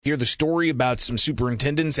Hear the story about some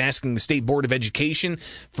superintendents asking the State Board of Education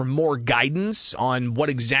for more guidance on what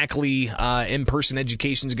exactly in-person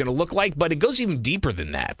education is going to look like, but it goes even deeper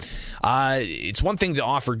than that. It's one thing to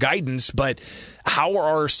offer guidance, but how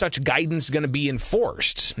are such guidance going to be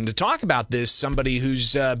enforced? And to talk about this, somebody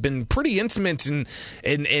who's been pretty intimate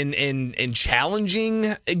in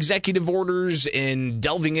challenging executive orders and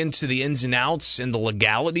delving into the ins and outs and the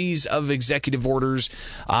legalities of executive orders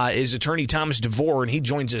is attorney Thomas DeVore, and he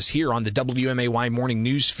joins us here on the WMAY Morning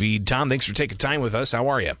News Feed. Tom, thanks for taking time with us. How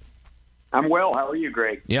are you? I'm well. How are you,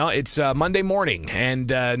 Greg? Yeah, it's Monday morning, and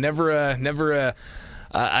never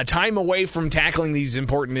a time away from tackling these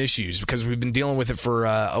important issues because we've been dealing with it for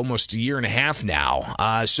almost a year and a half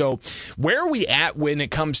now. So where are we at when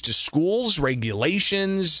it comes to schools,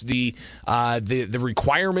 regulations, the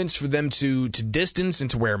requirements for them to distance and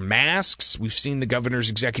to wear masks? We've seen the governor's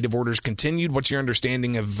executive orders continued. What's your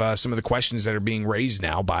understanding of some of the questions that are being raised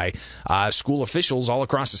now by school officials all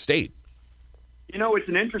across the state? You know, it's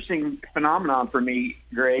an interesting phenomenon for me,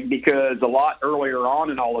 Greg, because a lot earlier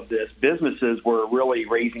on in all of this, businesses were really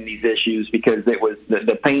raising these issues because it was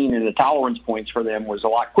the pain and the tolerance points for them was a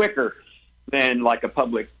lot quicker than like a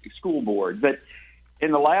public school board. But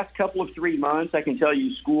in the last couple of 3 months, I can tell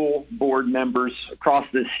you school board members across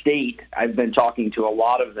the state, I've been talking to a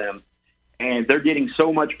lot of them, and they're getting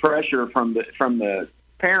so much pressure from the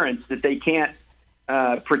parents that they can't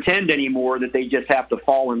pretend anymore that they just have to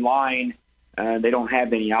fall in line. They don't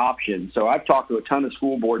have any options. So I've talked to a ton of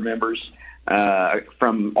school board members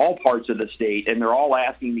from all parts of the state, and they're all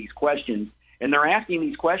asking these questions. And they're asking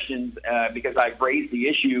these questions because I've raised the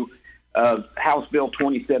issue of House Bill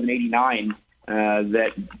 2789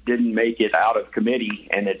 that didn't make it out of committee,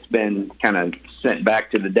 and it's been kind of sent back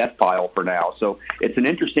to the death pile for now. So it's an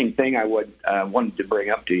interesting thing I would wanted to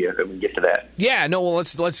bring up to you if we get to that. Yeah, no, well,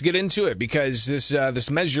 let's get into it because this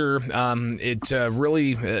measure it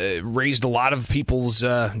really raised a lot of people's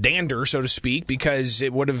dander, so to speak, because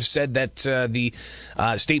it would have said that the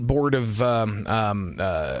State Board of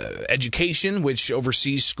Education, which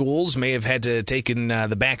oversees schools, may have had to take in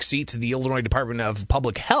the back seat to the Illinois Department of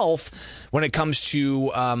Public Health when it comes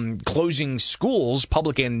to closing schools,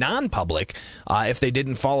 public and non-public, if they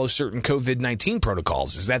didn't follow certain COVID-19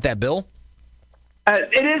 protocols. Is that bill?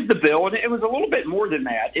 It is the bill, and it was a little bit more than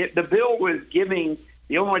that. The bill was giving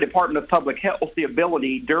the Illinois Department of Public Health the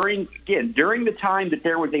ability during the time that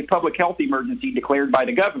there was a public health emergency declared by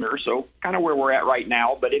the governor, so kind of where we're at right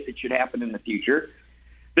now, but if it should happen in the future,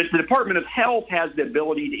 that the Department of Health has the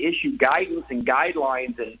ability to issue guidance and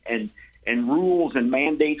guidelines and rules and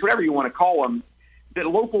mandates, whatever you want to call them, that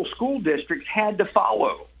local school districts had to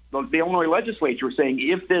follow. The Illinois legislature was saying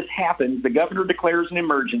if this happens, the governor declares an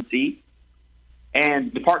emergency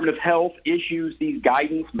and Department of Health issues these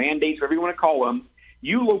guidance, mandates, whatever you want to call them,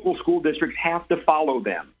 you local school districts have to follow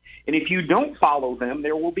them. And if you don't follow them,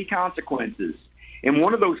 there will be consequences. And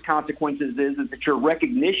one of those consequences is that your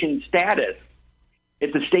recognition status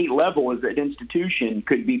at the state level as an institution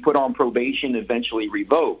could be put on probation, eventually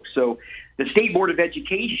revoked. So the State Board of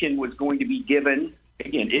Education was going to be given,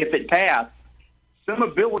 again, if it passed, some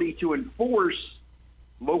ability to enforce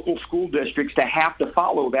local school districts to have to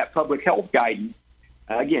follow that public health guidance,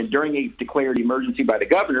 again, during a declared emergency by the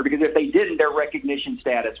governor, because if they didn't, their recognition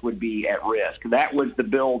status would be at risk. That was the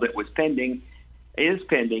bill that was pending, is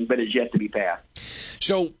pending, but is yet to be passed.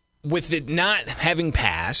 So with it not having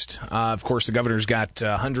passed, of course, the governor's got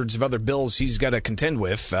hundreds of other bills he's got to contend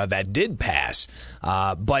with that did pass.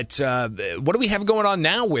 But what do we have going on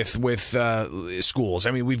now with schools?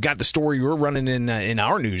 I mean, we've got the story we're running in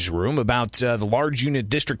our newsroom about the Large Unit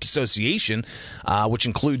District Association, which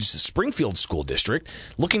includes the Springfield School District,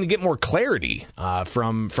 looking to get more clarity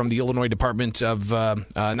from the Illinois Department of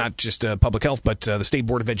not just Public Health, but the State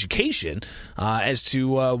Board of Education as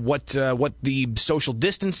to what the social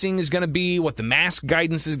distancing is going to be, what the mask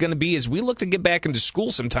guidance is going to be as we look to get back into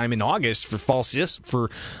school sometime in August for fall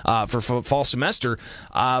semester.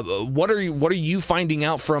 What are you finding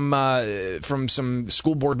out from some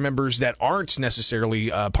school board members that aren't necessarily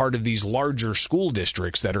part of these larger school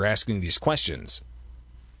districts that are asking these questions?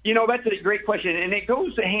 You know, that's a great question, and it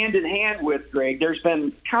goes hand in hand with, Greg, there's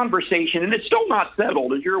been conversation, and it's still not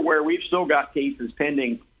settled. As you're aware, we've still got cases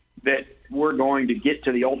pending that we're going to get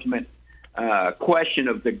to the ultimate question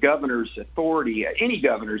of the governor's authority, any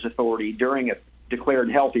governor's authority during a declared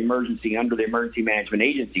health emergency under the Emergency Management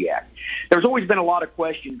Agency Act. There's always been a lot of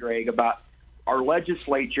question, Greg, about our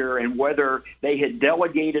legislature and whether they had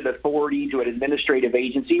delegated authority to an administrative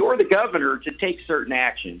agency or the governor to take certain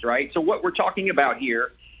actions, right? So what we're talking about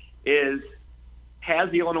here is has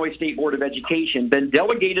the Illinois State Board of Education been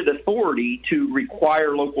delegated authority to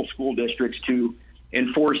require local school districts to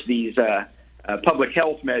enforce these public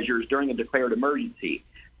health measures during a declared emergency.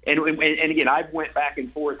 And again, I've went back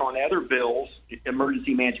and forth on other bills,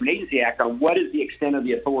 Emergency Management Agency Act, on what is the extent of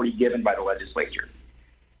the authority given by the legislature.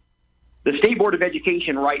 The State Board of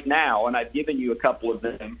Education right now, and I've given you a couple of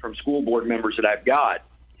them from school board members that I've got,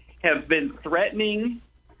 have been threatening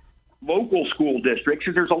local school districts,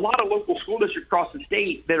 because there's a lot of local school districts across the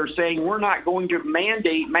state that are saying we're not going to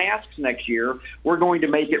mandate masks next year. We're going to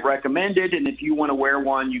make it recommended, and if you want to wear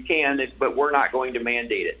one, you can, but we're not going to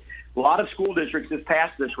mandate it. A lot of school districts have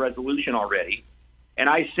passed this resolution already, and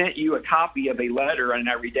I sent you a copy of a letter, and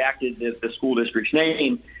I redacted the school district's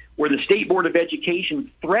name, where the State Board of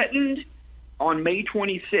Education threatened on May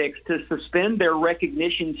 26th to suspend their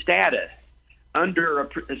recognition status under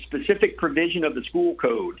a specific provision of the school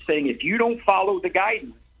code, saying if you don't follow the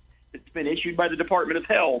guidance that's been issued by the Department of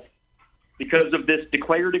Health because of this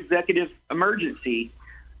declared executive emergency,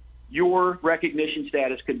 your recognition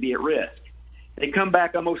status could be at risk. They come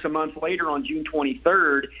back almost a month later on June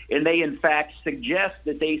 23rd, and they in fact suggest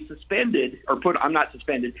that they suspended, or put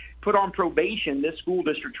on probation this school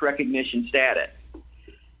district's recognition status.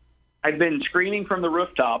 I've been screaming from the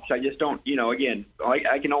rooftops. I just don't, again,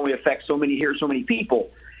 I can only affect so many people.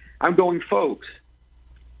 I'm going, folks,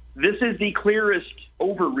 this is the clearest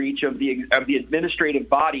overreach of the administrative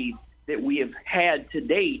body that we have had to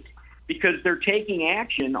date, because they're taking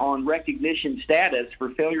action on recognition status for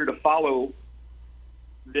failure to follow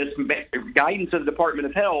this guidance of the Department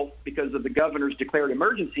of Health because of the governor's declared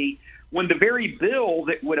emergency, when the very bill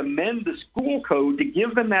that would amend the school code to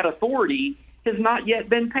give them that authority has not yet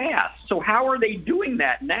been passed. So how are they doing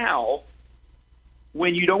that now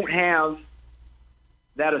when you don't have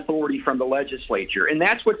that authority from the legislature? And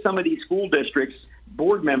that's what some of these school districts,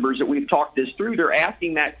 board members that we've talked this through, they're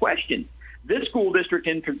asking that question. This school district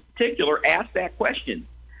in particular asked that question.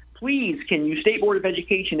 Please, can you, State Board of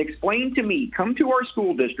Education, explain to me, come to our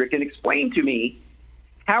school district and explain to me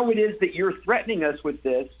how it is that you're threatening us with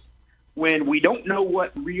this when we don't know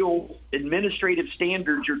what real administrative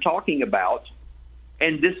standards you're talking about,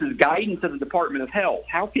 and this is guidance of the Department of Health.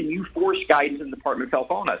 How can you force guidance of the Department of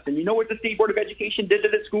Health on us? And you know what the State Board of Education did to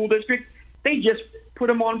the school district? They just put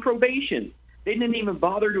them on probation. They didn't even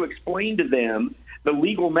bother to explain to them the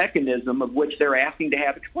legal mechanism of which they're asking to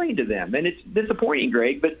have explained to them. And it's disappointing,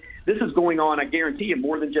 Greg, but this is going on, I guarantee you,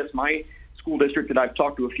 more than just my school district that I've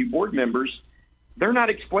talked to a few board members. They're not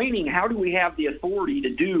explaining how do we have the authority to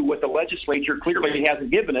do what the legislature clearly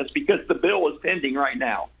hasn't given us, because the bill is pending right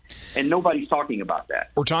now. And nobody's talking about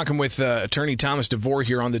that. We're talking with Attorney Thomas DeVore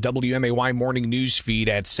here on the WMAY Morning News Feed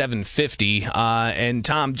at 7:50. And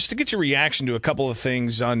Tom, just to get your reaction to a couple of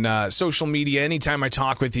things on social media. Anytime I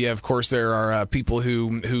talk with you, of course, there are people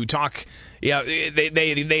who talk. Yeah,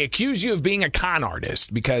 they accuse you of being a con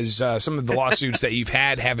artist because some of the lawsuits that you've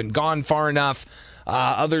had haven't gone far enough.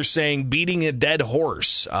 Others saying beating a dead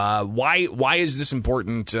horse. Why is this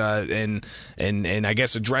important? And I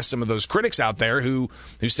guess address some of those critics out there who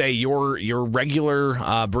say your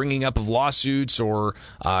regular bringing up of lawsuits or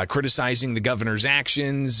criticizing the governor's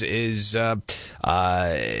actions is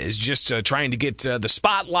just trying to get the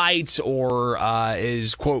spotlight, or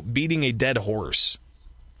is, quote, beating a dead horse.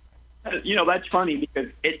 That's funny, because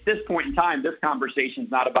at this point in time, this conversation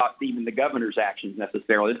is not about even the governor's actions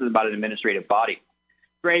necessarily. This is about an administrative body.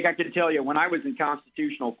 Greg, I can tell you, when I was in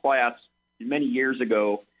constitutional class many years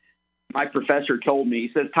ago, my professor told me,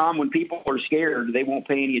 he says, Tom, when people are scared, they won't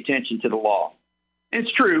pay any attention to the law. And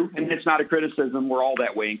it's true, and it's not a criticism. We're all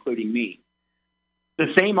that way, including me.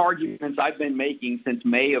 The same arguments I've been making since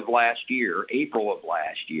May of last year, April of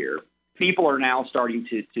last year, people are now starting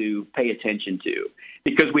to pay attention to,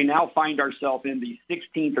 because we now find ourselves in the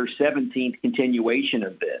 16th or 17th continuation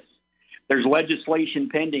of this. There's legislation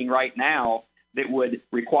pending right now that would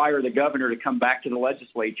require the governor to come back to the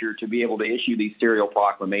legislature to be able to issue these serial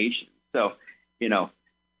proclamations. So,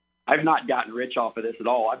 I've not gotten rich off of this at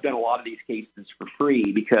all. I've done a lot of these cases for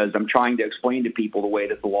free because I'm trying to explain to people the way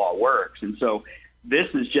that the law works. And so this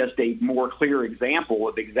is just a more clear example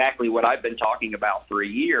of exactly what I've been talking about for a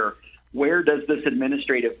year. Where does this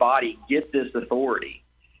administrative body get this authority?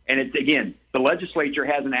 And it's, again, the legislature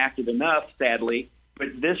hasn't acted enough, sadly.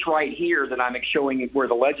 But this right here that I'm showing where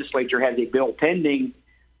the legislature has a bill pending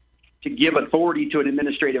to give authority to an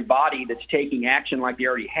administrative body that's taking action like they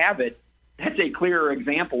already have it, that's a clearer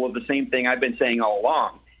example of the same thing I've been saying all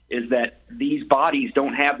along, is that these bodies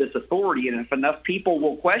don't have this authority, and if enough people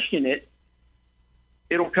will question it,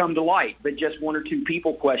 it'll come to light. But just one or two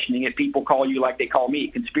people questioning it, people call you, like they call me,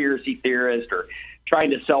 conspiracy theorist or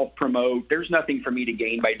trying to self-promote. There's nothing for me to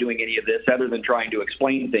gain by doing any of this other than trying to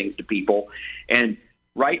explain things to people. And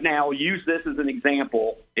right now, use this as an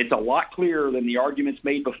example. It's a lot clearer than the arguments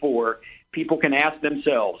made before. People can ask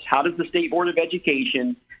themselves, how does the State Board of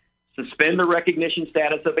Education suspend the recognition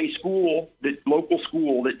status of a local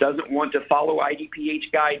school that doesn't want to follow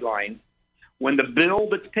IDPH guidelines when the bill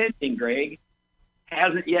that's pending, Greg,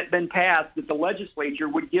 hasn't yet been passed that the legislature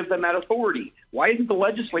would give them that authority? Why isn't the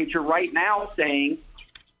legislature right now saying,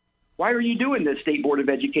 why are you doing this, State Board of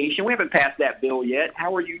Education? We haven't passed that bill yet.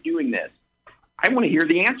 How are you doing this? I want to hear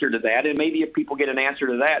the answer to that, and maybe if people get an answer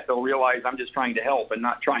to that, they'll realize I'm just trying to help and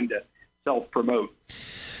not trying to self-promote.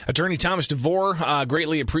 Attorney Thomas DeVore,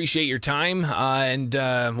 greatly appreciate your time, and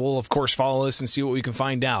we'll, of course, follow this and see what we can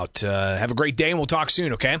find out. Have a great day, and we'll talk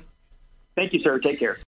soon, okay? Thank you, sir. Take care.